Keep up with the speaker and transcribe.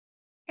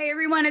Hey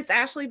everyone, it's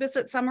Ashley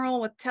Bissette Sumerel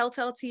with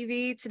Telltale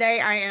TV. Today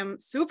I am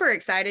super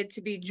excited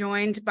to be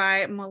joined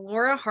by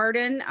Melora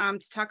Hardin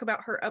to talk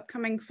about her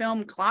upcoming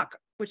film Clock,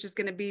 which is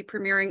going to be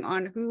premiering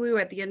on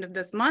Hulu at the end of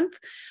this month.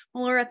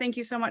 Melora, thank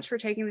you so much for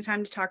taking the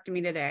time to talk to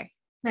me today.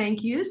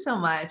 Thank you so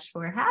much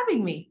for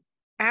having me.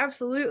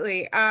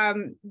 Absolutely.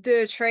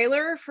 The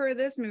trailer for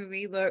this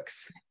movie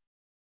looks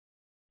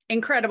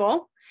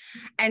incredible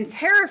and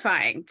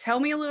terrifying. Tell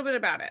me a little bit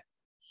about it.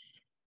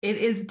 It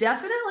is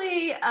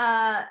definitely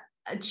a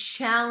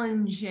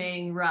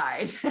challenging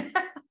ride.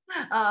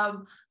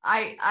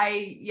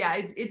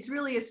 It's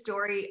really a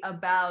story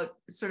about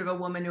sort of a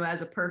woman who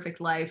has a perfect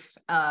life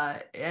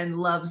and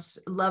loves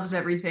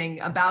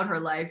everything about her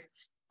life,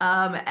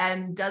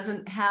 and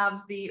doesn't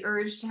have the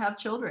urge to have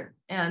children.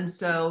 And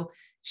so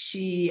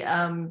she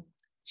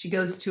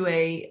goes to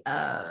a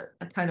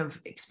kind of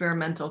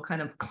experimental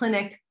kind of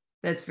clinic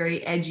that's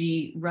very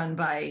edgy, run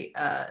by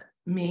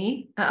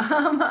me,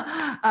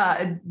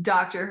 a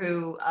doctor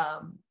who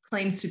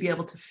claims to be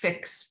able to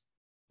fix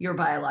your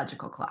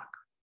biological clock.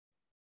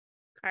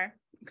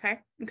 Okay.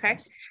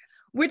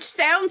 Which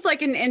sounds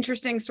like an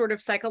interesting sort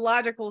of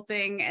psychological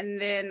thing.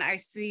 And then I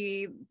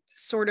see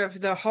sort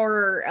of the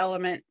horror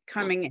element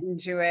coming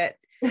into it.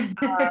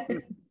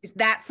 Is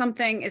that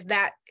something, is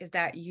that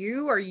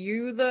you? Are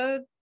you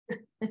the...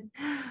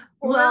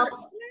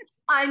 Well,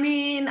 I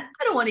mean,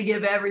 I don't want to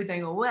give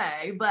everything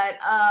away, but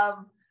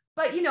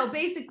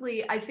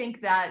basically I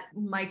think that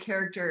my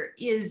character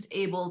is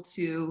able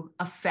to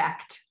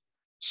affect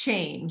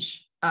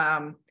change.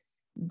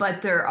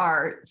 But there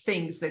are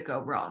things that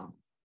go wrong.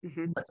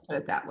 Mm-hmm. Let's put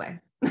it that way.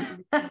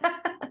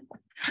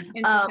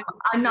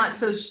 I'm not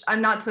so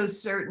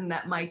certain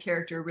that my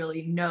character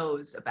really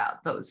knows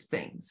about those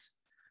things.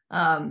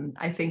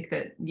 I think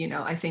that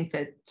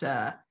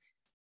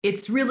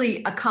it's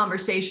really a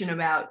conversation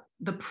about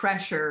the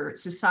pressure,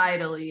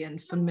 societally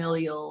and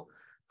familial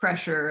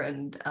pressure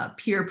and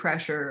peer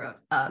pressure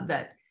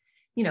that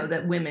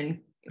women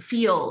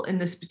feel in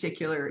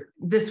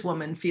this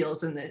woman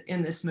feels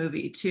in this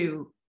movie,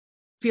 to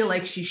feel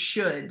like she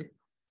should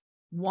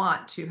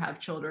want to have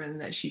children,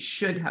 that she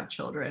should have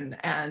children.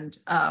 And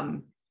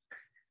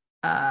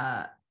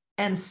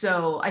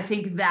so I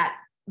think that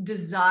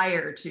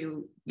desire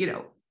to,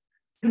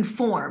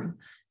 conform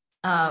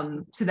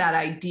to that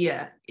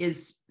idea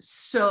is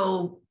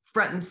so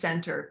front and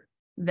center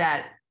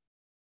that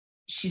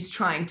she's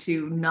trying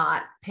to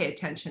not pay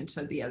attention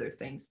to the other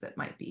things that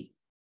might be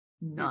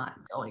not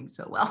going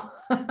so well.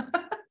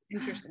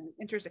 Interesting.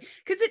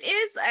 Because it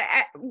is,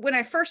 when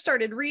I first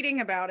started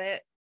reading about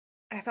it,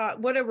 I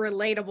thought, what a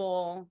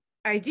relatable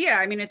idea.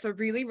 I mean, it's a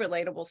really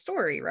relatable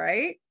story,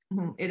 right?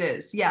 It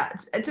is. Yeah.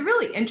 It's a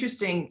really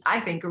interesting, I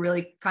think, a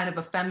really kind of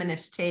a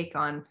feminist take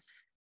on,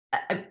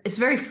 it's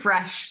very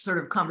fresh sort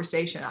of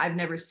conversation. I've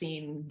never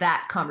seen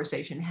that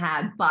conversation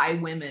had by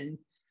women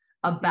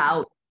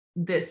about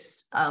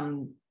this,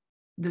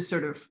 this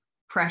sort of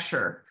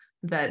pressure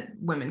that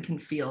women can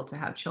feel to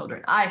have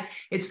children.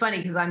 It's funny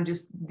because I'm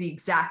just the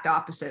exact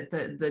opposite.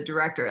 The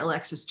director,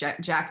 Alexis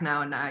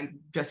Jacknow, and I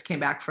just came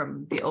back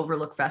from the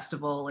Overlook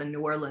Festival in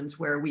New Orleans,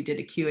 where we did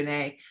a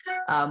Q&A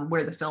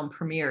where the film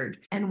premiered.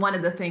 And one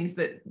of the things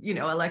that,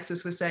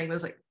 Alexis was saying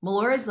was like,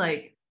 Melora's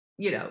like,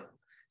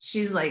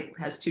 she's like,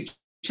 has two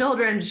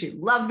children. She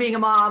loved being a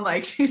mom.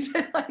 Like she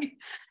said, like,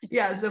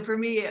 yeah. So for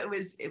me, it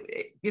was,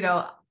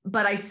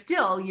 but I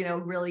still,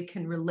 really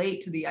can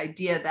relate to the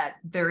idea that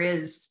there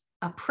is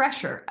a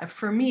pressure.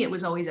 For me, it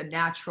was always a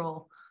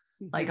natural,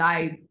 like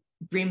I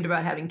dreamed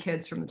about having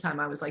kids from the time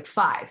I was like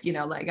 5,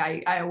 like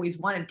I always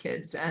wanted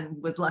kids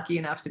and was lucky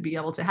enough to be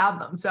able to have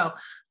them. So,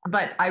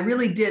 but I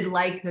really did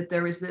like that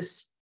there was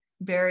this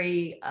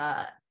very,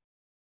 I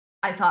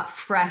thought,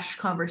 fresh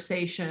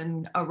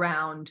conversation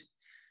around,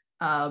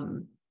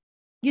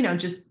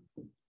 just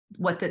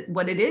what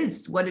it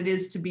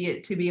is to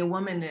be a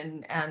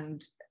woman,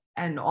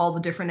 and all the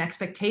different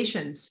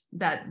expectations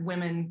that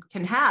women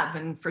can have.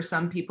 And for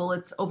some people,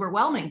 it's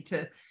overwhelming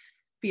to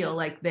feel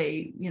like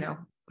they,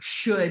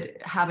 should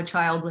have a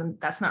child when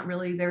that's not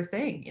really their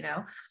thing.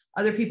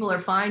 Other people are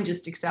fine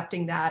just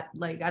accepting that,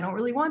 like, I don't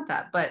really want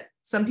that. But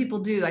some people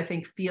do, I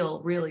think,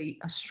 feel really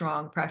a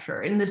strong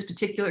pressure. In this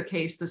particular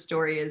case, the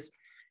story is,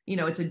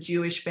 it's a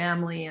Jewish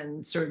family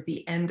and sort of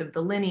the end of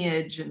the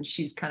lineage, and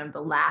she's kind of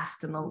the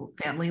last in the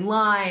family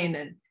line.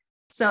 And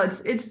so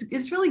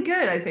it's really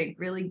good, I think.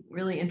 Really,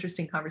 really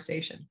interesting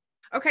conversation.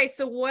 Okay,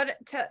 so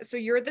so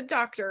you're the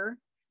doctor.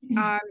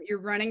 You're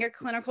running a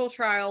clinical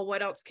trial.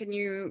 What else can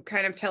you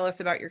kind of tell us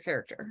about your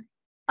character?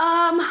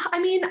 I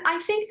mean, I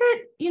think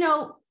that,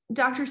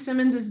 Dr.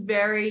 Simmons is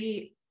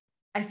I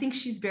think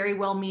she's very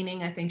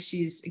well-meaning. I think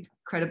she's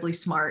incredibly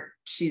smart.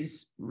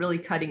 She's really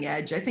cutting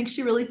edge. I think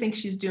she really thinks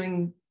she's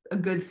doing a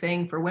good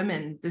thing for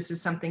women. This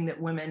is something that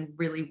women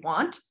really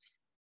want.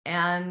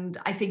 And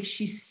I think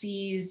she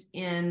sees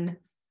in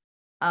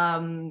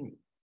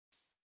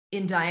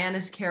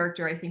Diana's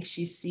character, I think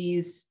she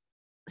sees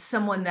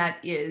someone that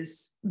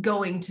is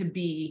going to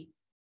be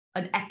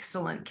an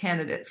excellent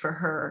candidate for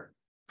her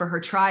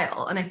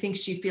trial. And I think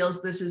she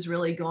feels this is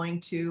really going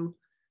to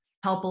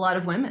help a lot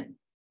of women.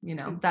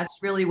 That's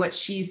really what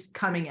she's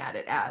coming at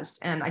it as,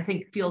 and I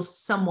think feels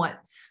somewhat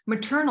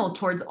maternal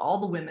towards all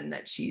the women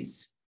that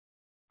she's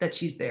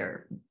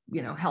there,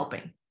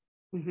 helping.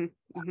 Mm-hmm.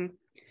 Mm-hmm.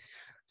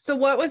 So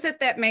what was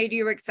it that made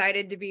you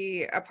excited to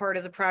be a part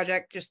of the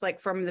project, just like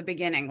from the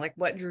beginning? Like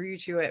what drew you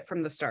to it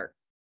from the start?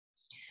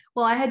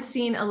 Well, I had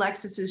seen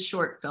Alexis's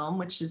short film,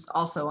 which is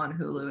also on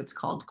Hulu. It's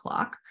called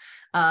Clock.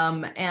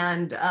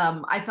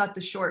 I thought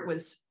the short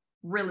was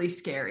really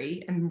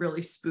scary and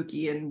really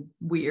spooky and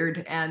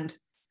weird. And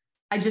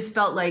I just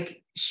felt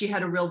like she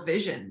had a real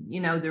vision.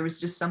 There was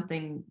just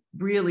something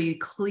really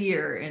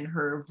clear in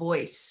her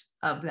voice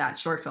of that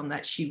short film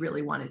that she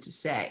really wanted to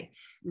say.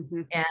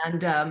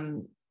 Mm-hmm.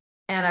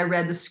 And I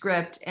read the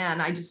script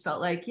and I just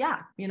felt like, yeah,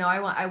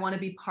 I want to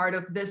be part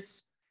of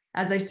this,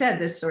 as I said,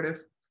 this sort of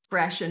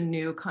fresh and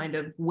new kind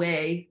of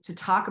way to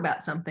talk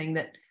about something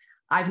that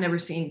I've never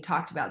seen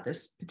talked about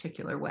this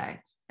particular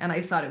way. And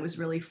I thought it was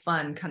really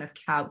fun, kind of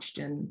couched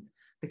in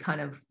the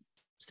kind of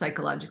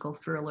psychological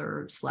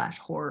thriller /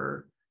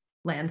 horror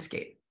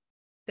landscape.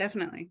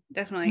 Definitely.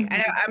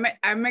 Mm-hmm.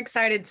 I'm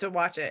excited to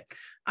watch it.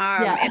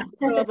 Yeah. And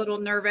also a little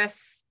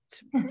nervous.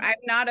 I'm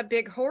not a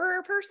big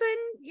horror person,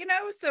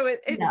 so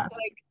it's yeah.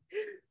 like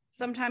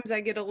sometimes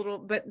I get a little,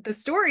 but the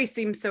story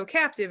seems so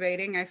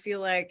captivating. I feel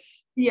like.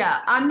 Yeah,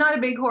 I'm not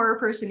a big horror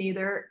person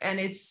either, and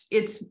it's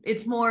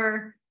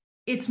more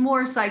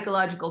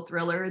psychological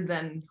thriller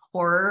than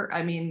horror.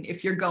 I mean,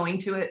 if you're going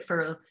to it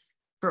for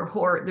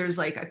horror, there's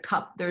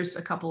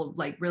a couple of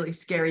like really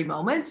scary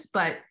moments,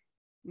 but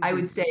mm-hmm. I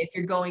would say if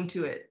you're going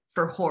to it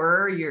for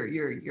horror,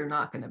 you're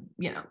not gonna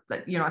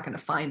you're not gonna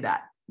find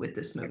that with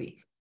this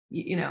movie.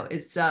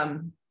 It's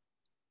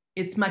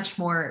much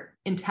more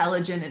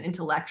intelligent and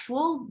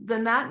intellectual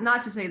than that.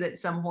 Not to say that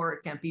some horror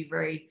can't be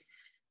very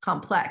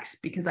complex,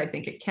 because I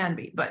think it can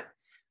be, but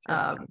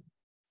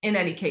in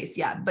any case,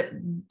 yeah, but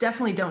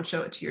definitely don't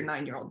show it to your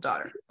 9-year-old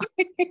daughter.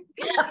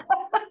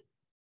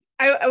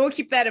 I will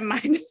keep that in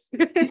mind.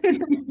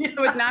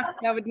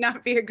 That would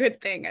not be a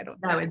good thing. I don't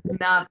think. That would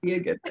not be a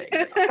good thing.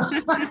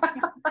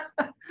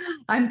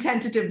 I'm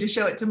tentative to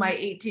show it to my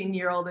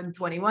 18-year-old and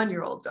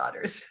 21-year-old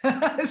daughters.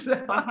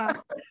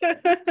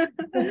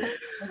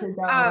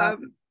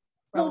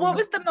 Well, what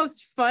was the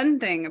most fun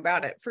thing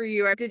about it for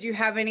you? Did you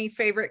have any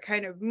favorite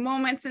kind of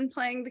moments in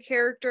playing the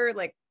character,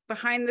 like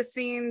behind the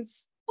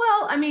scenes?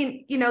 Well, I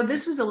mean,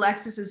 this was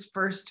Alexis's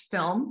first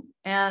film,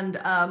 and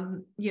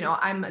I'm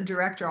a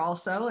director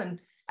also,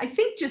 and I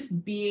think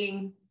just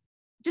being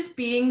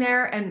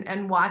there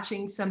and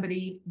watching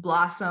somebody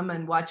blossom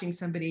and watching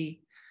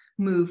somebody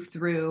move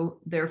through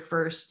their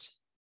first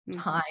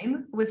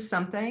time with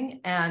something,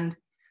 and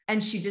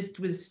she just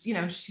was,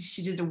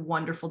 she did a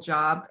wonderful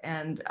job,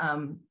 and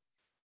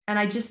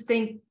I just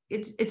think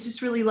it's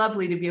just really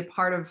lovely to be a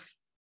part of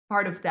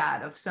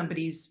that, of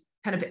somebody's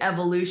kind of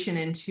evolution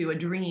into a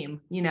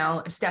dream,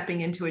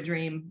 stepping into a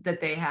dream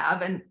that they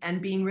have,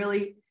 and being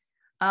really,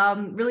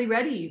 really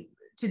ready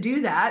to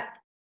do that.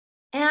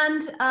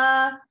 And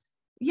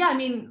yeah, I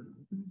mean,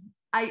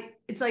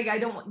 it's like,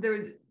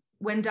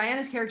 when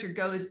Diana's character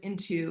goes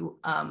into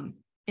a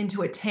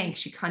tank,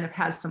 she kind of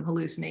has some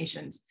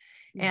hallucinations,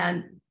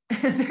 and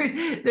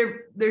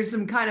there's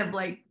some kind of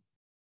like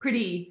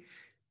pretty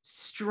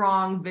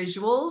strong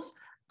visuals.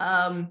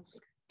 And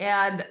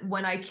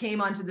when I came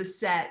onto the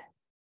set,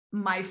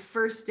 my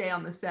first day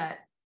on the set,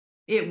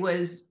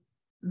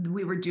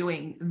 we were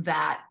doing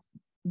that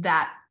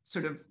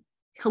sort of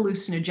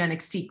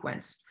hallucinogenic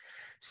sequence.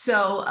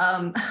 So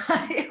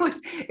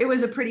it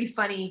was a pretty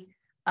funny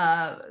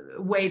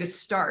way to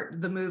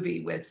start the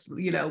movie with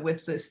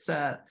this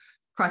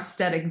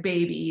prosthetic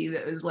baby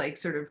that was like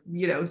sort of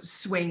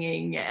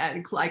swinging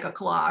and like a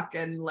clock,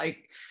 and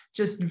like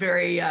just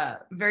very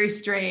very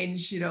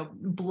strange,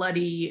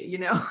 bloody,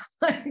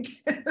 like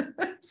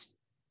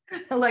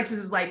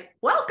Alexis is like,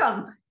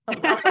 welcome.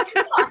 I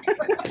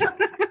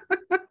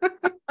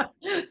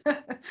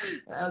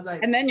was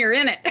like, and then you're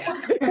in it.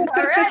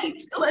 All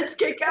right, let's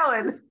get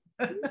going.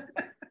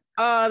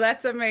 Oh,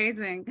 that's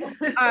amazing.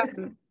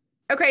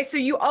 Okay, so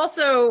you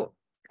also,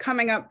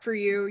 coming up for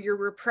you're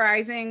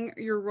reprising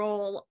your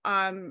role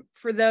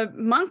for the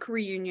Monk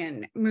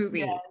reunion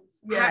movie.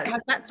 Yes.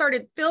 Has that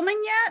started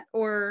filming yet,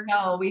 or?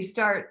 No, we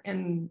start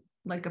in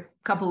like a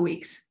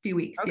few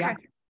weeks. Okay. Yeah,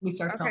 we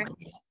start filming.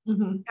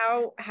 Mm-hmm.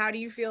 How do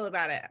you feel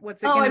about it?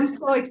 What's it? I'm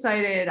so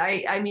excited.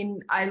 I mean,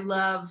 I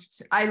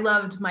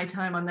loved my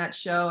time on that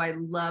show. I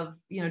love,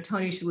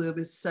 Tony Shalhoub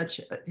is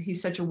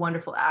he's such a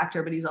wonderful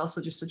actor, but he's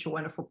also just such a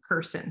wonderful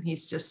person.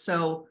 He's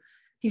so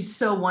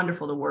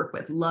wonderful to work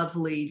with.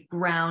 Lovely,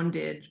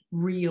 grounded,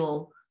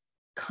 real,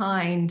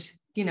 kind,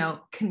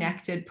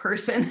 connected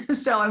person.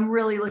 So I'm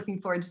really looking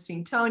forward to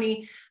seeing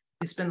Tony.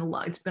 It's been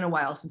a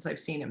while since I've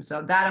seen him.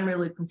 So that I'm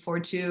really looking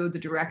forward to. The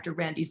director,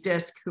 Randy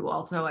Zisk, who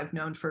also I've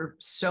known for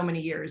so many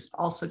years,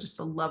 also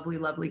just a lovely,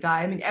 lovely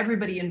guy. I mean,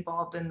 everybody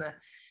involved in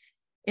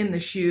the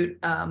shoot,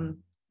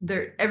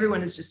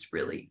 everyone is just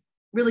really,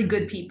 really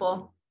good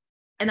people.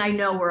 And I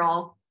know we're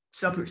all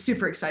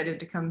super excited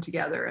to come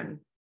together and,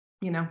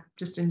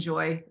 just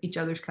enjoy each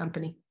other's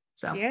company.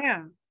 So yeah,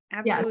 yeah,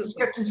 absolutely.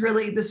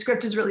 the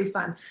script is really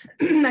fun.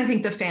 I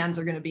think the fans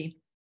are going to be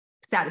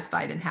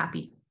satisfied and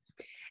happy.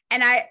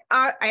 And I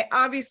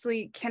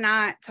obviously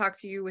cannot talk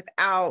to you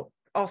without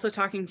also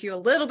talking to you a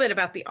little bit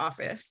about The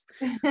Office,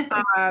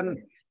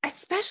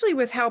 especially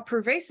with how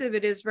pervasive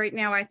it is right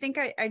now. I think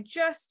I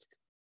just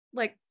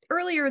like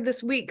earlier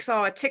this week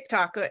saw a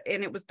TikTok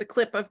and it was the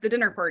clip of the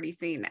dinner party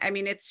scene. I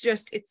mean, it's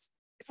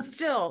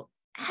still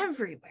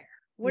everywhere.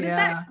 What does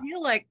that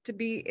feel like to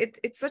be?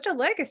 It's such a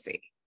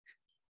legacy.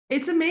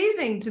 It's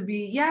amazing to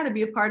be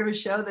a part of a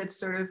show that's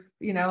sort of,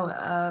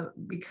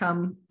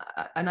 become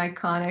an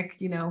iconic,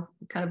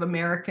 kind of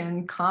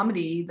American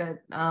comedy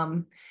that,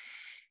 and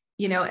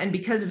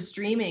because of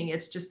streaming,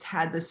 it's just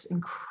had this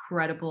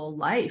incredible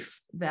life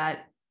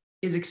that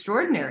is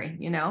extraordinary,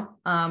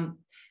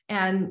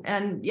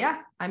 and yeah,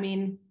 I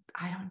mean,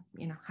 I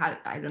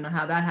don't know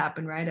how that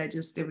happened, right? It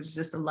was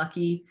just a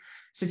lucky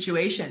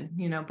situation,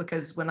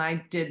 because when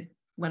I did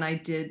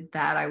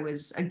that, I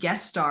was a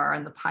guest star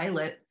on the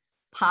pilot,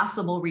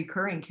 possible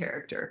recurring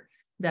character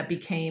that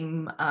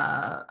became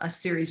a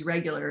series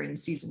regular in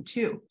season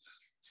 2.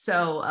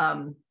 So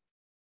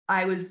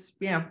I was,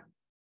 that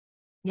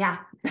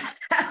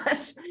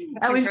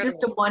was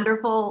just a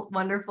wonderful,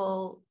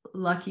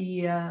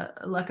 lucky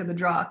luck of the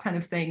draw kind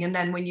of thing. And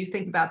then when you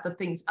think about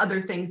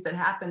other things that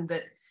happened,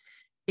 that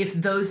if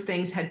those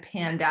things had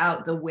panned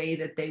out the way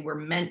that they were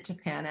meant to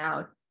pan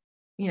out,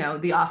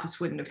 The Office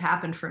wouldn't have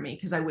happened for me,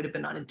 because I would have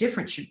been on a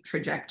different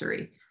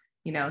trajectory.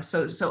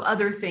 So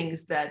other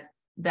things that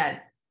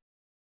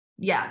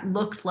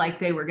looked like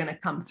they were going to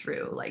come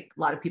through. Like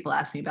a lot of people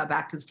asked me about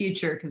Back to the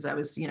Future, because I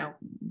was, going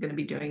to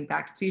be doing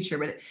Back to the Future.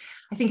 But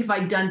I think if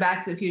I'd done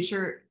Back to the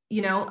Future,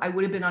 I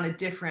would have been on a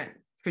different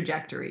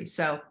trajectory.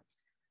 So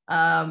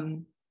that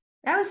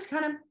was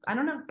kind of, I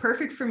don't know,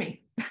 perfect for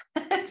me.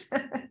 And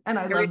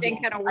I love everything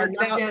kind of works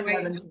out Jan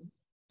Levinson.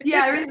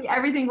 Yeah,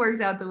 everything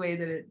works out the way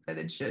that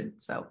it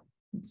should. So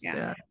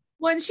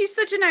well, and she's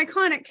such an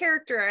iconic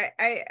character.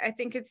 I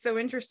think it's so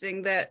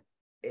interesting that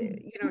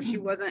she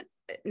wasn't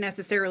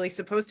necessarily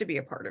supposed to be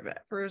a part of it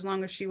for as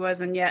long as she was,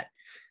 and yet,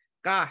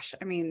 gosh,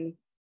 I mean,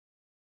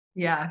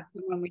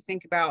 when we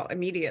think about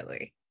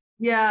immediately.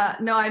 Yeah,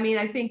 no, I mean,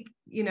 I think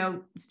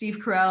Steve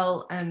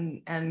Carell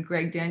and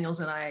Greg Daniels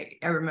and I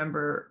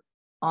remember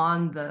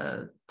on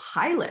the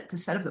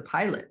set of the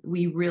pilot,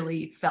 we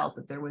really felt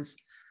that there was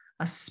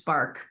a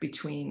spark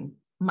between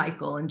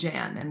Michael and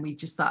Jan, and we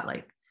just thought,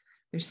 like,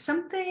 there's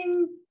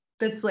something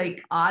that's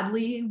like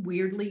oddly,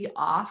 weirdly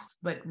off,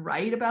 but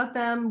right about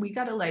them. We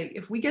got to, like,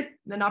 if we get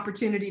an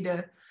opportunity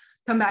to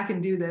come back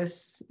and do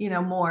this,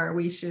 more,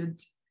 we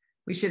should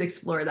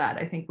explore that.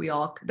 I think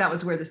that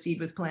was where the seed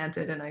was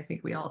planted. And I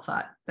think we all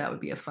thought that would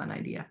be a fun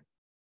idea.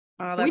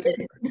 Oh, so that's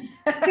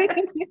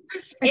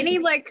any,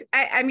 like,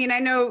 I mean, I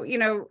know,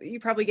 you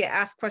probably get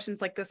asked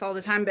questions like this all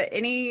the time, but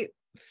any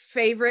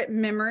favorite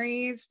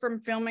memories from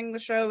filming the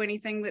show,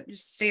 anything that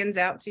just stands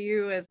out to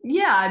you as?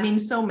 I mean,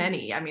 so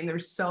many. I mean,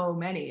 there's so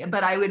many,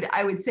 but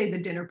I would say the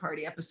dinner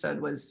party episode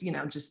was,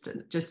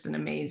 just an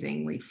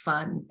amazingly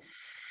fun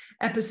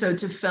episode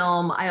to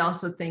film. I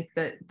also think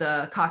that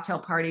the cocktail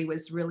party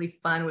was really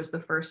fun. It was the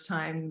first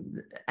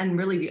time, and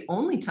really the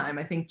only time,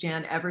 I think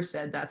Jan ever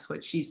said "that's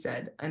what she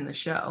said" in the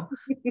show.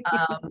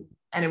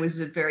 And it was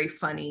a very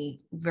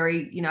funny,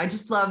 I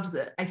just loved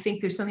I think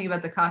there's something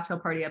about the cocktail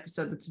party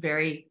episode that's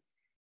very,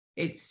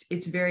 it's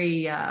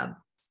very,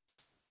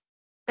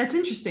 that's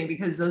interesting,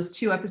 because those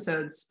 2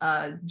 episodes,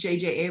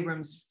 J.J.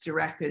 Abrams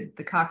directed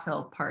the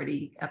cocktail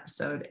party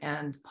episode,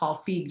 and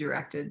Paul Feig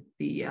directed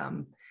the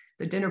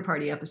dinner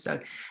party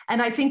episode. And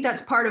I think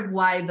that's part of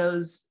why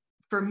those,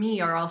 for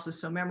me, are also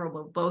so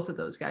memorable. Both of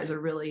those guys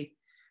are really,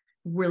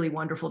 really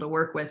wonderful to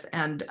work with.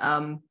 And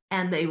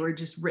they were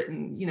just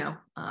written,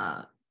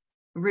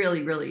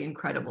 really, really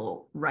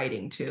incredible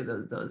writing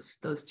too.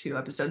 Those 2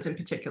 episodes in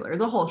particular.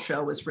 The whole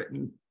show was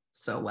written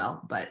so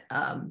well, but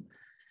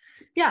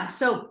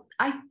so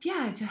I have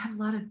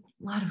a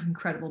lot of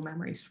incredible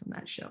memories from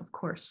that show, of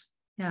course.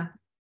 Yeah.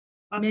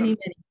 Awesome. Many.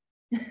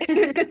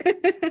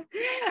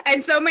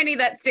 And so many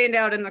that stand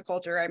out in the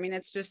culture. I mean,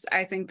 it's just,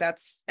 I think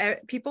that's,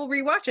 people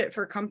rewatch it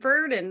for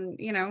comfort, and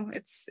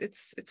it's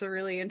a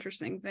really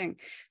interesting thing.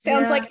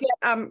 Sounds like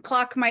the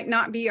clock might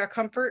not be a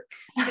comfort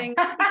thing.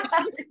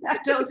 I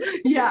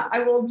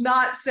will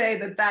not say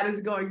that is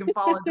going to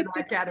fall into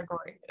that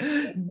category.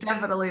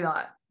 Definitely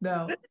not.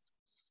 No.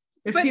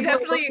 If but people are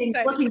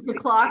looking for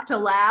clock to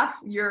laugh,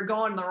 you're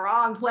going the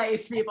wrong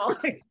place, people.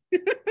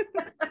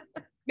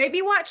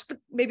 Maybe watch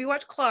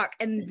Clock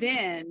and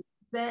then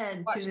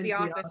watch The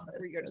Office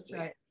before you go to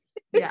sleep. Right.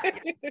 Yeah,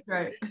 that's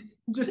right.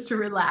 Just to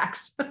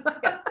relax.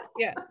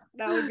 Yes,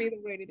 that would be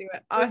the way to do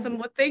it. Awesome.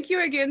 Well, thank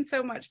you again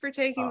so much for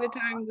taking the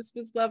time. This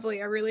was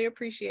lovely. I really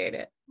appreciate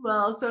it.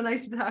 Well, so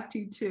nice to talk to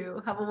you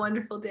too. Have a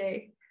wonderful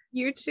day.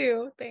 You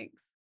too.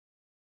 Thanks.